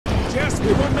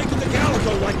We won't make it to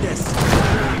Calico like this!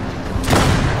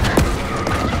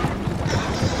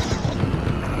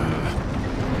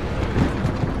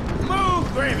 Move,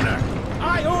 Gravener!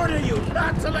 I order you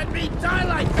not to let me die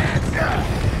like that!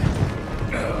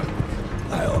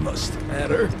 I almost had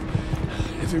her.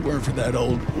 If it weren't for that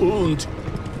old wound.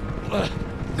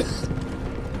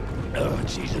 Oh,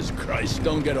 Jesus Christ,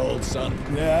 don't get old, son.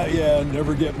 Yeah,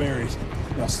 never get married.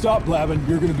 Now stop blabbing,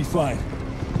 you're gonna be fine.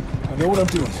 I know what I'm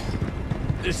doing.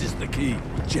 This is the key,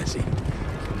 Jesse.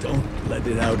 Don't let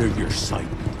it out of your sight.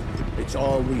 It's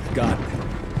all we've got.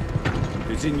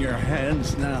 It's in your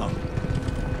hands now.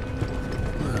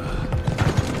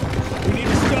 We need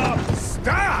to stop!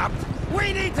 Stop!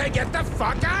 We need to get the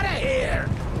fuck out of here!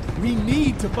 We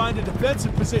need to find a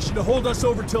defensive position to hold us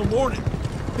over till morning.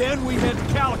 Then we head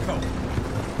to Calico.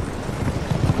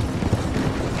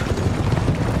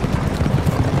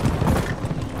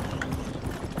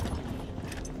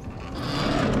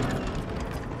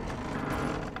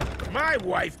 My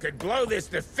wife could blow this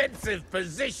defensive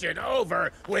position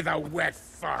over with a wet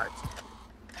fart.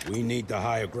 We need the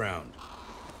higher ground.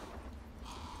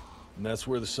 And that's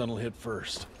where the sun will hit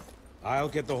first. I'll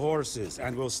get the horses,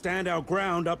 and we'll stand our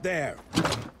ground up there.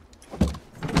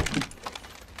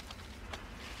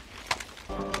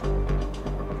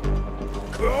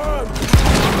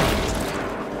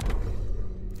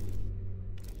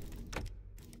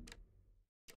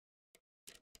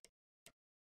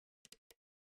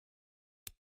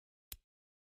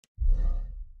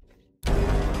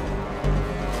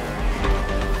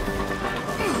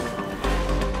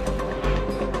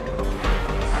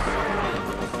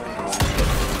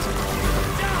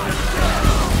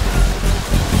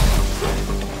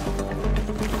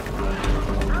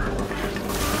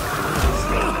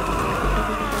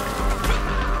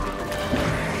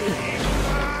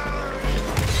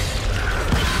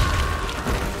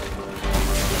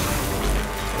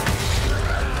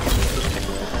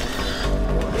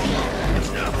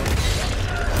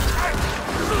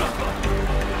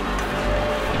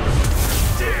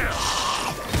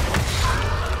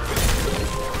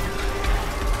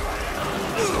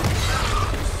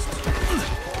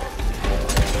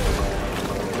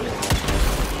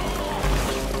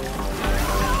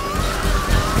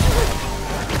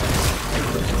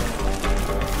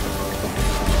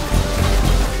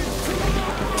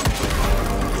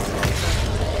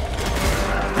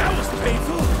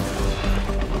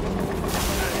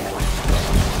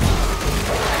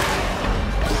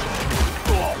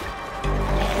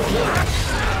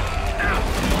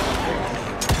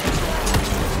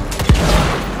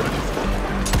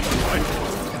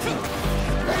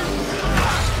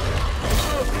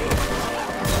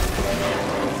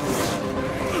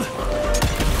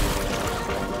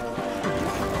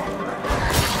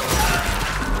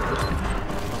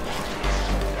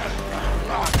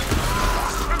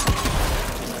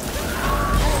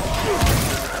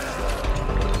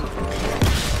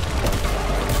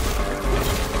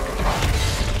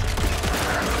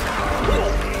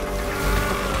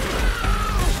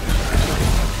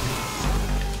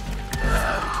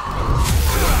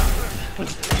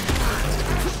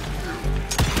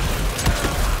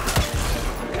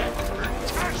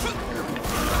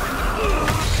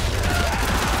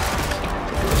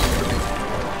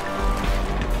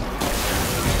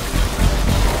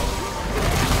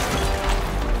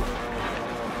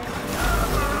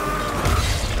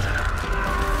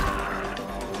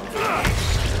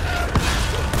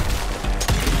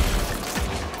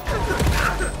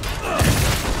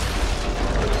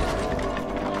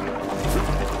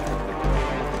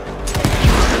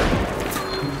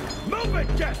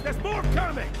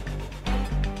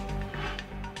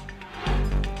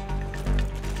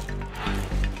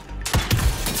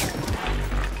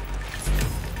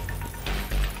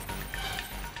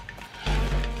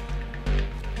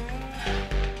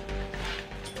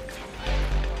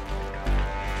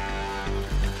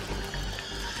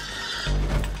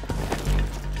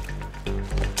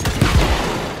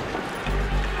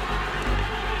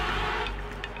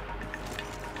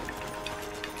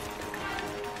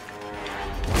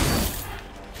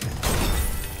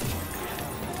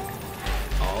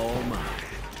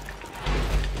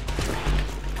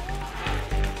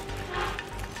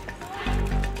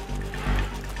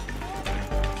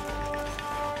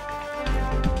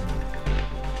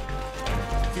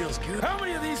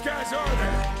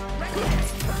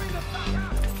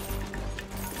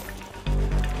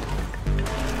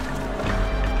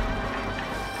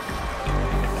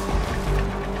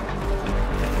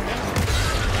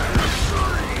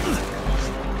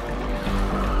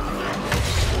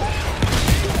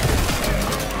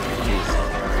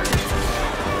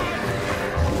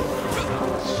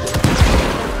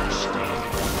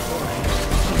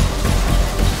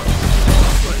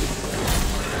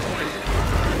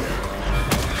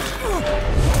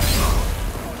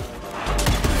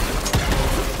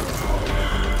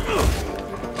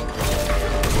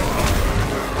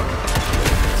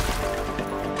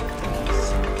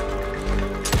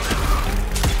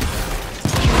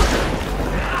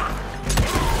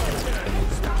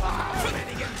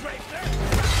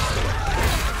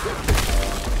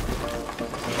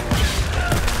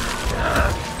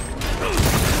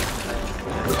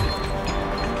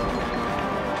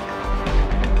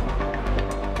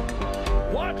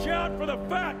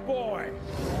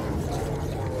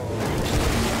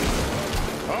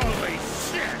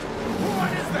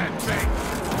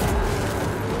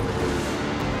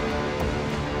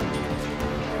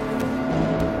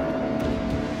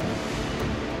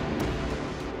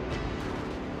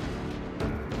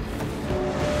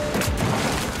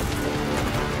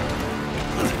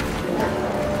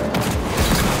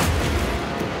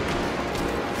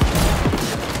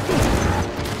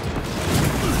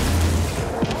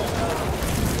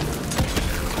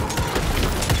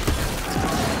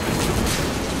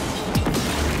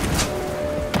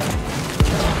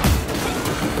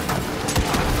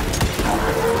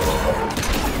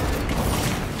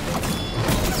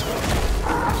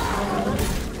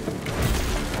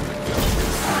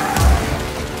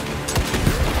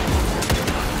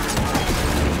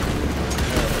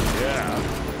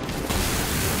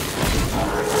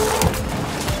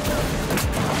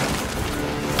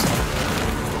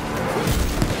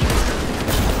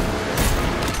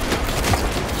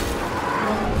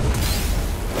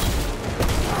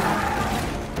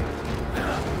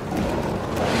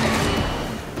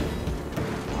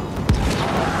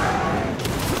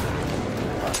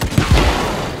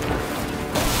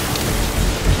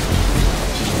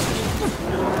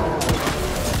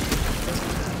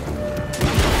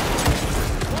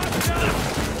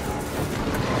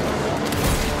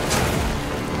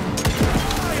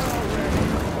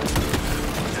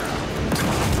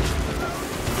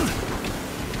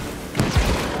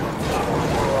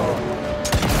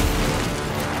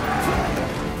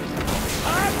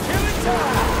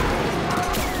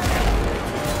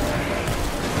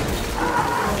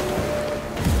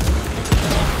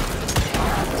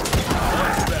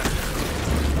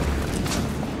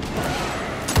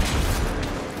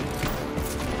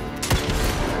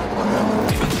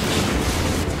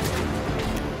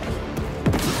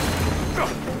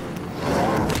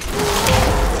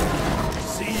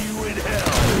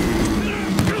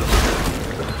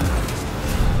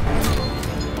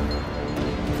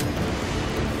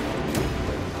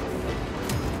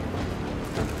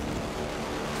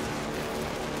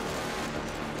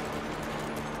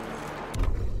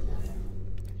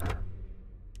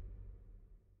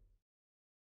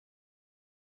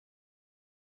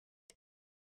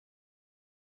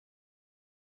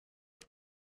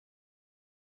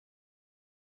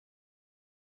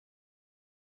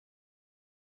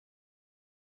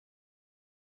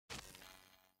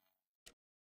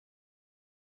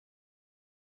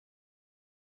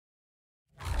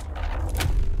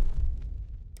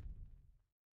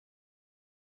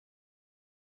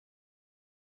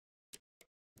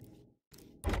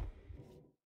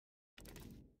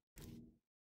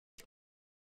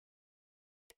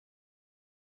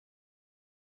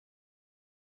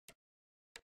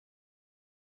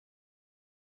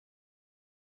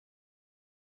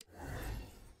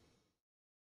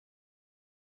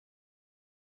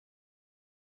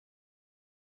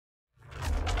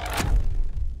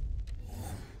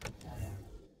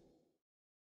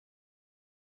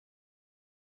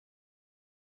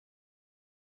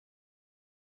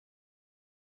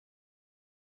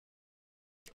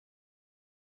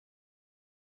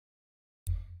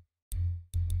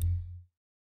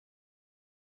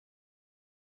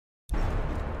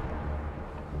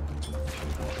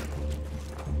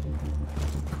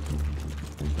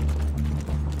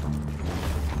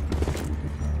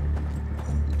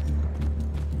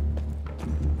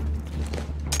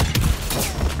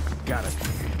 Got it.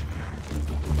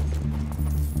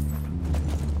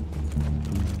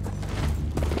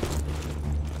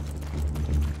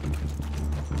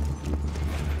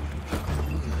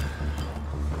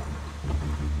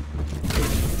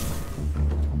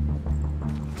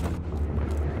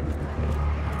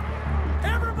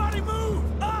 Everybody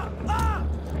move! Up! Up!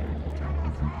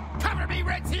 Cover me,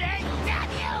 Rentier! Damn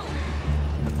you!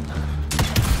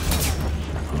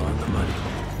 On the money.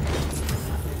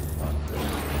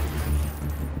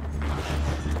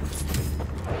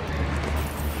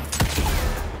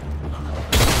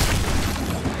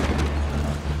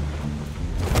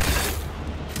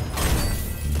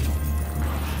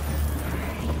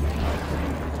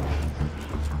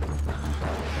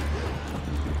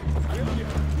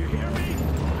 You hear me?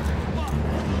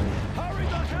 Hurry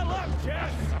the hell up,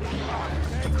 Jess!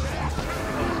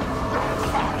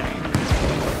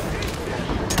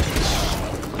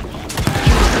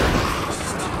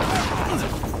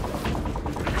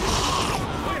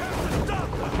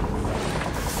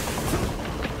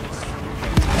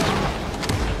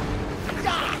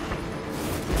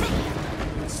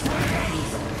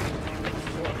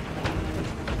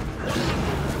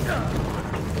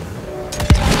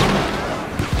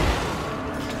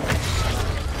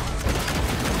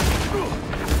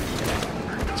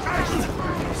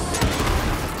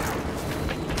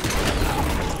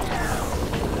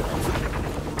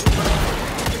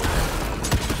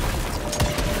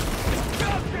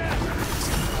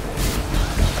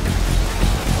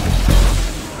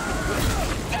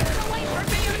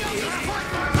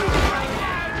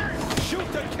 Shoot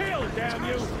to kill, damn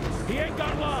you! He ain't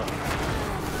got long!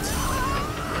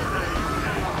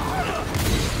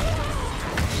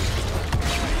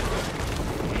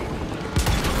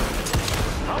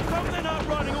 How come they're not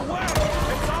running away?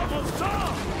 It's almost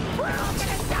off! We're all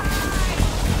gonna die!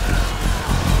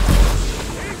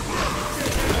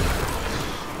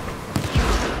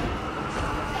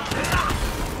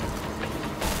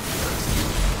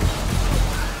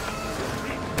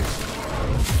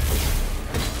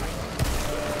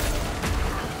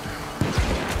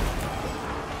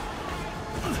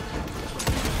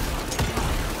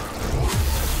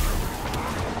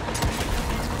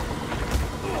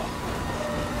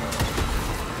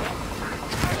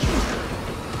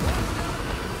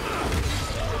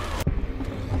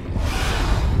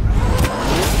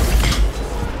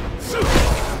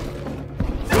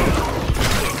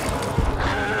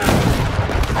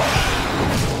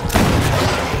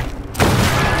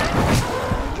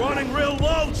 Running real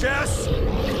low, Jess!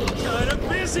 Kinda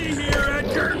busy here,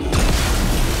 Edgar!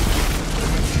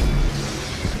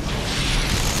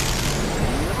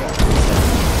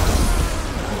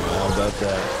 How about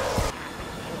that?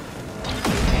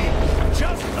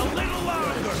 Just a little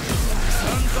longer!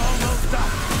 Sun's almost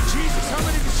up! Jesus, how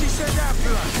many did she send after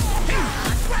us?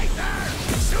 Right there!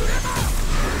 Shoot him up!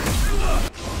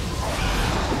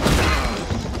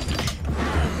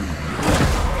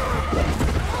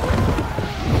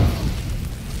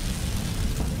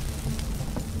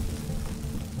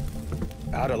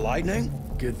 Out of lightning?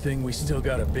 Good thing we still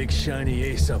got a big shiny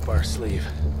ace up our sleeve.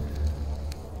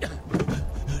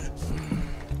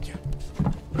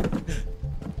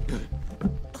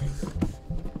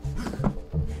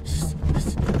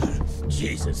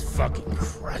 Jesus fucking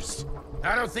Christ.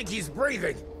 I don't think he's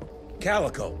breathing.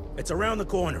 Calico, it's around the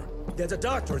corner. There's a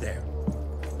doctor there.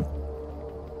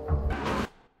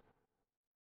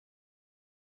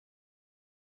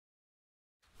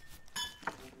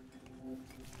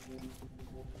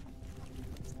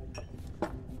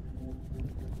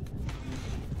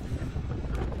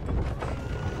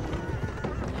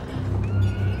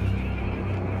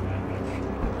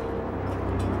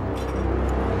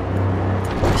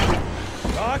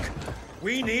 Doc,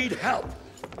 we need help.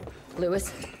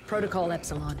 Lewis, Protocol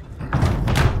Epsilon.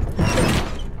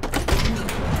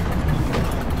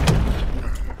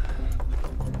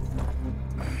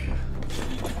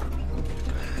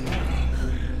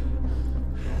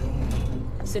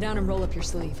 Sit down and roll up your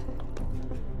sleeve.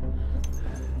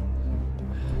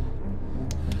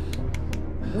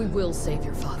 We will save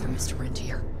your father, Mr.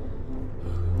 Rentier.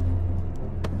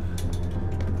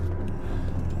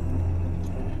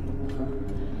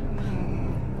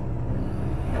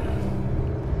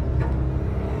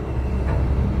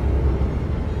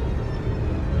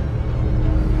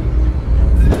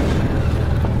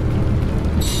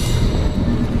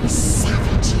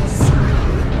 Savages!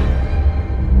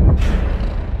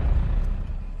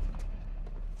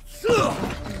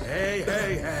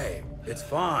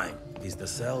 He's the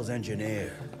cell's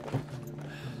engineer.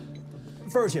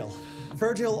 Virgil.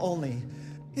 Virgil only.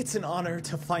 It's an honor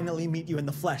to finally meet you in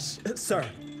the flesh. Sir,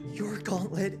 your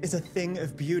gauntlet is a thing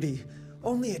of beauty.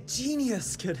 Only a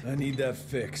genius could... I need that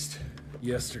fixed.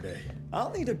 Yesterday.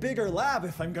 I'll need a bigger lab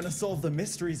if I'm gonna solve the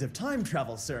mysteries of time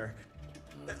travel, sir.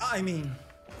 I mean...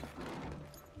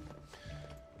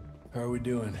 How are we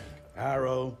doing?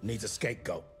 Harrow needs a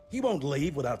scapegoat. He won't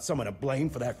leave without someone to blame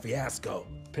for that fiasco.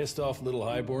 Pissed off little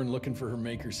highborn looking for her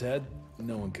maker's head?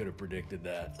 No one could have predicted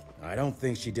that. I don't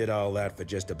think she did all that for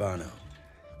just Abano.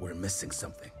 We're missing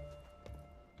something.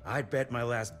 I'd bet my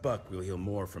last buck we'll hear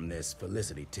more from this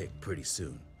Felicity tick pretty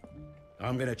soon.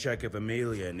 I'm gonna check if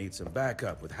Amelia needs some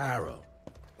backup with Harrow.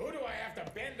 Who do I have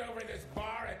to bend over this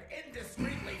bar and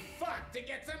indiscreetly fuck to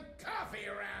get some coffee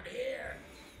around here?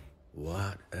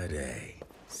 What a day.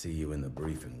 See you in the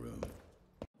briefing room.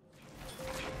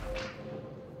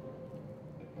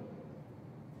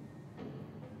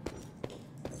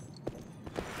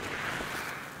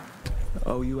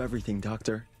 Owe you everything,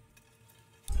 Doctor.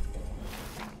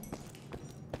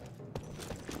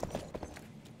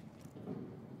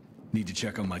 Need to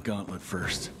check on my gauntlet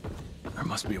first. There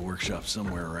must be a workshop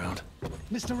somewhere around.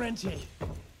 Mr. Rentier,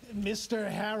 Mr.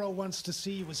 Harrow wants to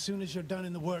see you as soon as you're done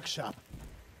in the workshop.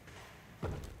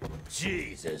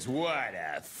 Jesus, what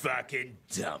a fucking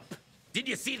dump. Did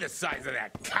you see the size of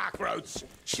that cockroach?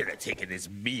 Should have taken this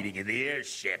meeting in the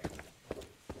airship.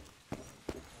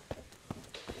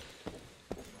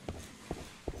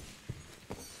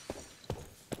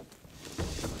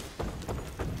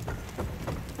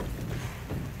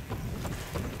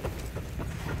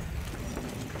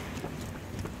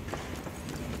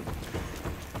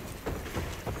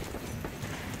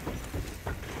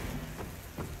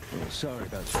 Sorry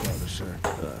about your father, sir.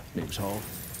 Name's Hall.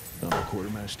 I'm the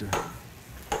quartermaster.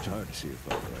 It's hard to see a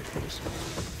father like this.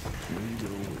 We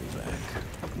go way back.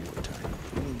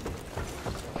 Wartime.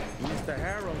 Mr.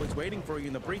 Harrow is waiting for you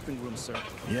in the briefing room, sir.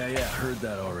 Yeah, heard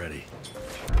that already.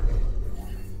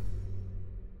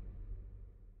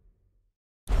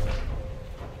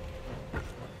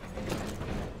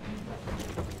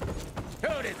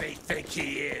 Who does he think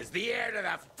he is? The heir to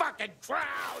the fucking crown?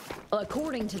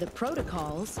 According to the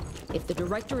protocols, if the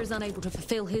director is unable to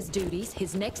fulfill his duties,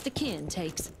 his next of kin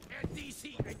takes... And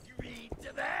DC agreed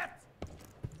to that?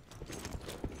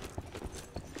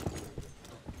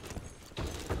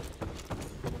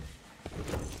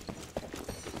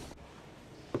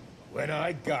 When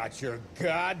I got your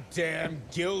goddamn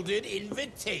gilded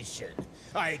invitation,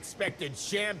 I expected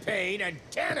champagne and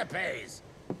canapes.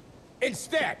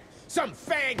 Instead, some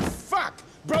fanged fuck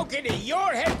broke into your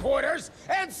headquarters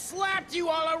and slapped you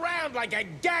all around like a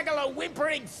gaggle of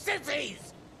whimpering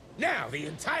sissies! Now the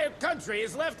entire country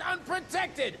is left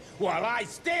unprotected while I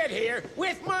stand here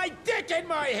with my dick in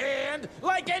my hand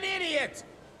like an idiot!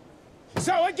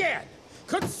 So again,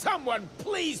 could someone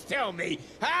please tell me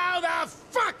how the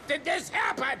fuck did this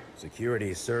happen?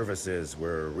 Security services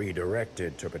were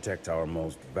redirected to protect our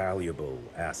most valuable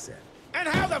asset. And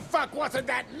how the fuck wasn't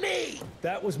that me?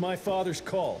 That was my father's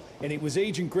call, and it was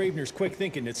Agent Gravener's quick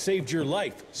thinking that saved your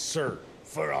life, sir.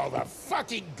 For all the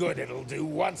fucking good it'll do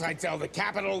once I tell the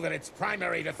Capitol that its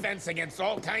primary defense against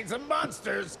all kinds of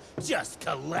monsters just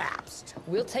collapsed.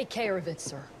 We'll take care of it,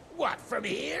 sir. What, from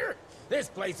here? This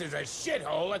place is a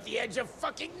shithole at the edge of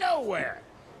fucking nowhere.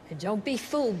 And don't be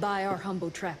fooled by our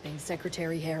humble trappings,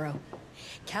 Secretary Harrow.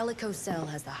 Calico Cell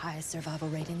has the highest survival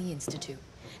rate in the Institute,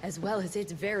 as well as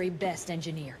its very best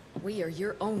engineer. We are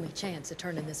your only chance of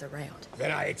turning this around.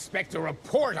 Then I expect a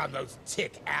report on those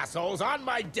tick assholes on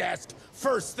my desk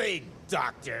first thing,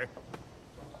 Doctor.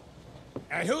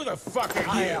 And who the fuck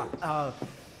are you?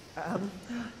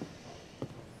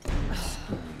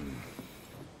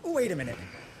 Wait a minute.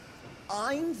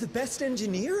 I'm the best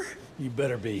engineer? You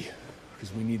better be,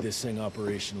 because we need this thing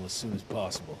operational as soon as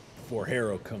possible, before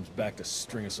Harrow comes back to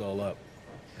string us all up.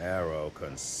 Harrow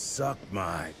can suck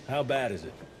my... How bad is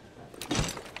it?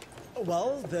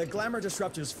 Well, the glamour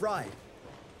disruptor's fried.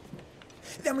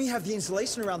 Then we have the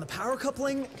insulation around the power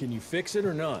coupling. Can you fix it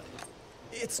or not?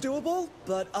 It's doable,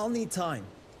 but I'll need time.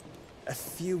 A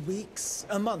few weeks,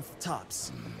 a month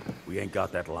tops. We ain't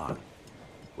got that long.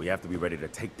 We have to be ready to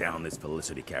take down this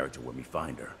Felicity character when we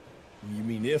find her. You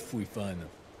mean if we find them?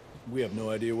 We have no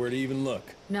idea where to even look.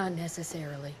 Not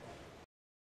necessarily.